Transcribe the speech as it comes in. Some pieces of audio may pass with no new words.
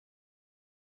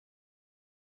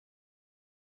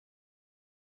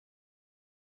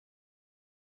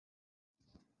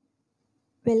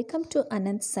Welcome to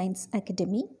Anand Science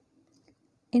Academy.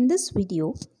 In this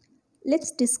video, let's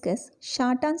discuss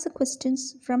short answer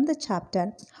questions from the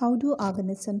chapter How do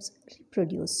organisms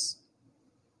reproduce?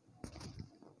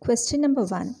 Question number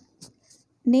 1.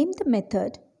 Name the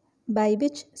method by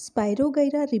which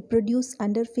Spirogyra reproduce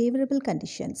under favorable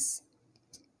conditions.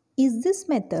 Is this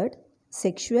method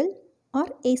sexual or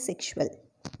asexual?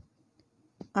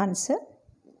 Answer: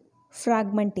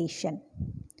 fragmentation.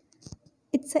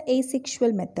 It's an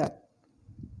asexual method.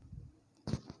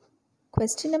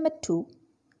 Question number 2.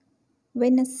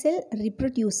 When a cell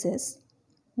reproduces,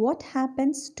 what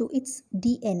happens to its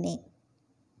DNA?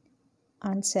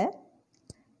 Answer: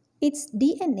 its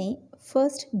DNA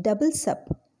first doubles up,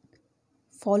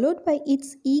 followed by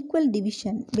its equal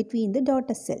division between the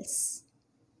daughter cells.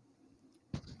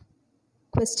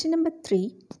 Question number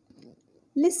 3.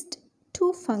 List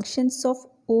 2 functions of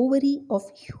ovary of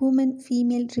human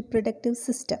female reproductive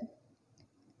system.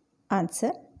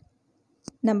 Answer: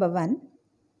 number 1,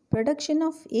 production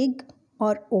of egg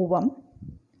or ovum.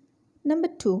 Number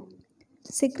 2,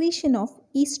 secretion of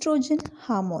estrogen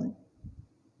hormone.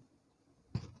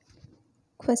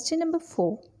 Question number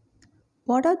 4.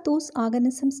 What are those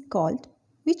organisms called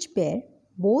which bear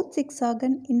both sex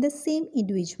organ in the same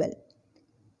individual?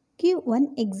 Give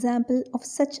one example of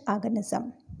such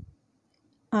organism.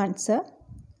 Answer: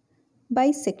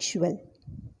 bisexual.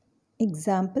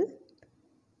 Example: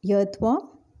 earthworm,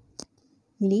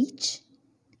 leech,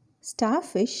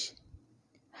 starfish,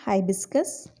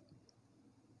 hibiscus,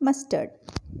 mustard.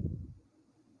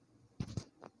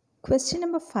 Question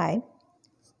number 5.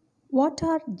 What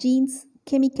are genes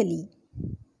chemically?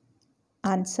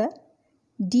 Answer: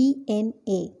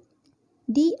 DNA,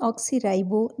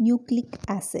 deoxyribonucleic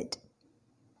acid.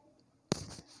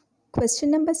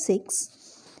 Question number 6.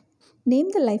 Name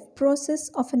the life process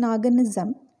of an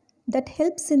organism that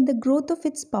helps in the growth of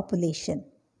its population.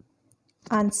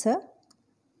 Answer: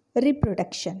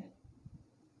 reproduction.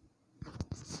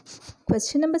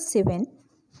 Question number 7.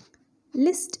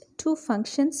 List 2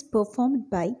 functions performed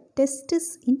by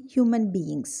testis in human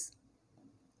beings.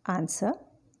 Answer: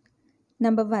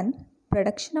 number 1,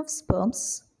 production of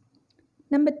sperms.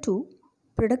 Number 2,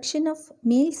 production of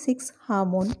male sex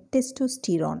hormone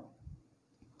testosterone.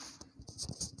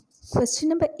 Question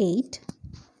number 8.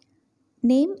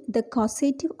 Name the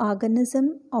causative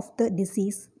organism of the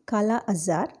disease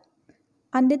Kala-azar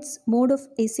and its mode of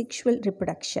asexual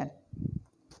reproduction.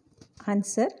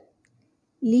 Answer: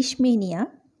 leishmania,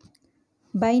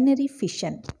 binary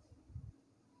fission.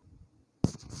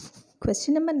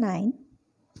 Question number 9.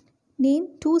 Name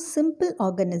 2 simple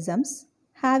organisms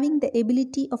having the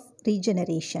ability of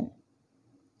regeneration.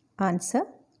 Answer: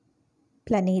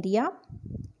 planaria,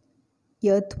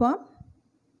 earthworm,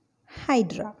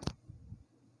 hydra.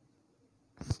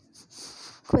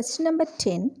 Question number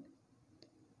 10.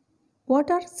 What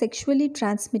are sexually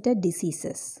transmitted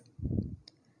diseases?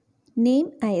 Name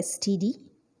a STD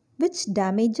which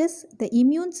damages the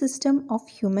immune system of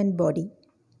human body.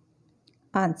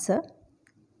 Answer: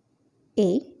 A.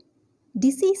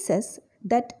 diseases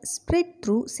that spread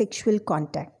through sexual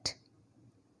contact.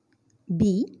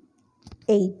 B.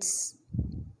 AIDS.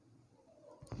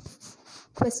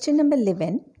 Question number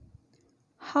 11.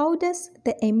 How does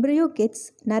the embryo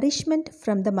gets nourishment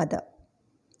from the mother?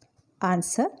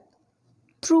 Answer: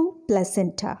 through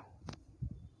placenta.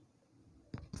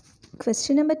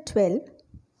 Question number 12.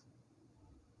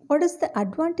 What is the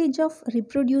advantage of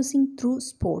reproducing through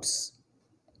spores?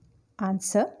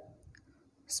 Answer: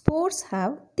 spores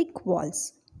have thick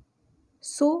walls,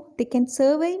 so they can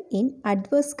survive in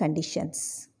adverse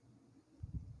conditions.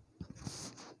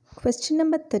 Question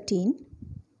number 13.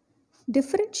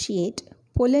 Differentiate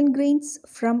pollen grains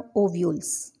from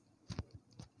ovules.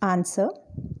 Answer: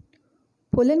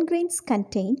 pollen grains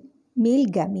contain male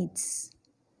gametes.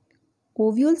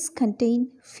 Ovules contain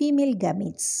female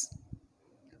gametes.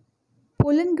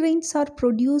 Pollen grains are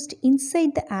produced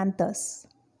inside the anthers.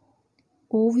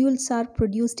 Ovules are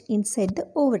produced inside the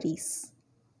ovaries.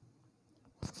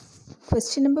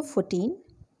 Question number 14.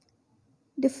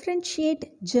 Differentiate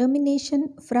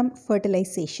germination from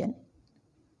fertilization.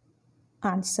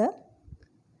 Answer: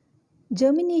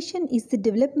 germination is the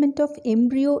development of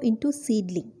embryo into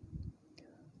seedling.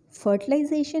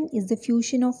 Fertilization is the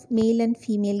fusion of male and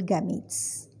female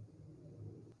gametes.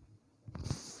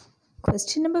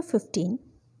 Question number 15.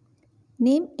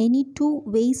 Name any 2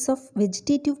 ways of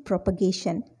vegetative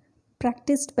propagation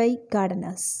practiced by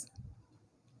gardeners.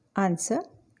 Answer: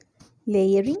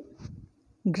 layering,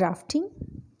 grafting,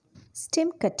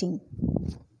 stem cutting.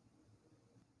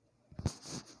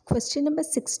 Question number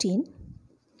 16.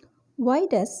 Why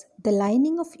does the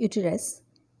lining of uterus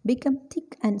become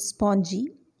thick and spongy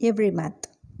every month?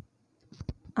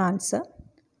 Answer.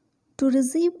 To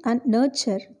receive and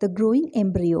nurture the growing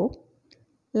embryo,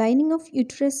 lining of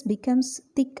uterus becomes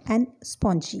thick and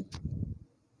spongy.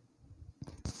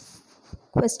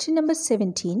 Question number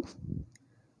 17.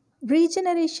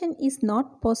 Regeneration is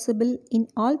not possible in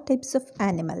all types of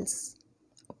animals.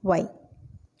 Why?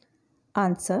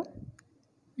 Answer.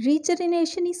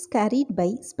 Regeneration is carried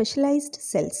by specialized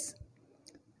cells.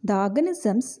 The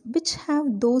organisms which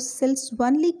have those cells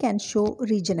only can show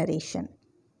regeneration.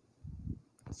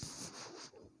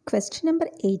 Question number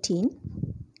 18.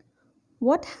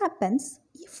 What happens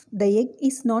if the egg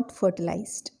is not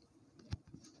fertilized?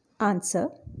 Answer.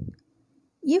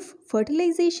 If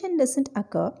fertilization doesn't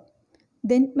occur,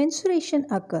 then menstruation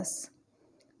occurs.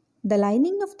 The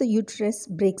lining of the uterus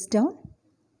breaks down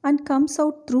and comes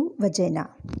out through vagina.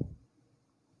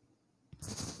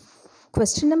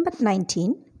 Question number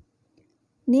 19.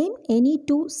 Name any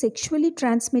two sexually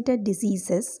transmitted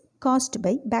diseases caused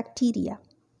by bacteria.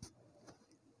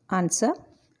 Answer.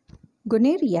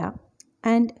 Gonorrhea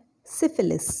and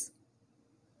syphilis.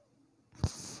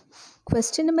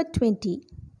 Question number 20.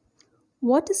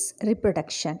 What is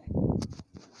reproduction?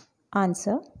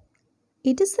 Answer.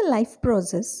 It is the life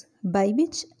process by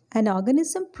which an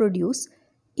organism produces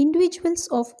individuals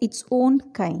of its own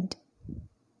kind.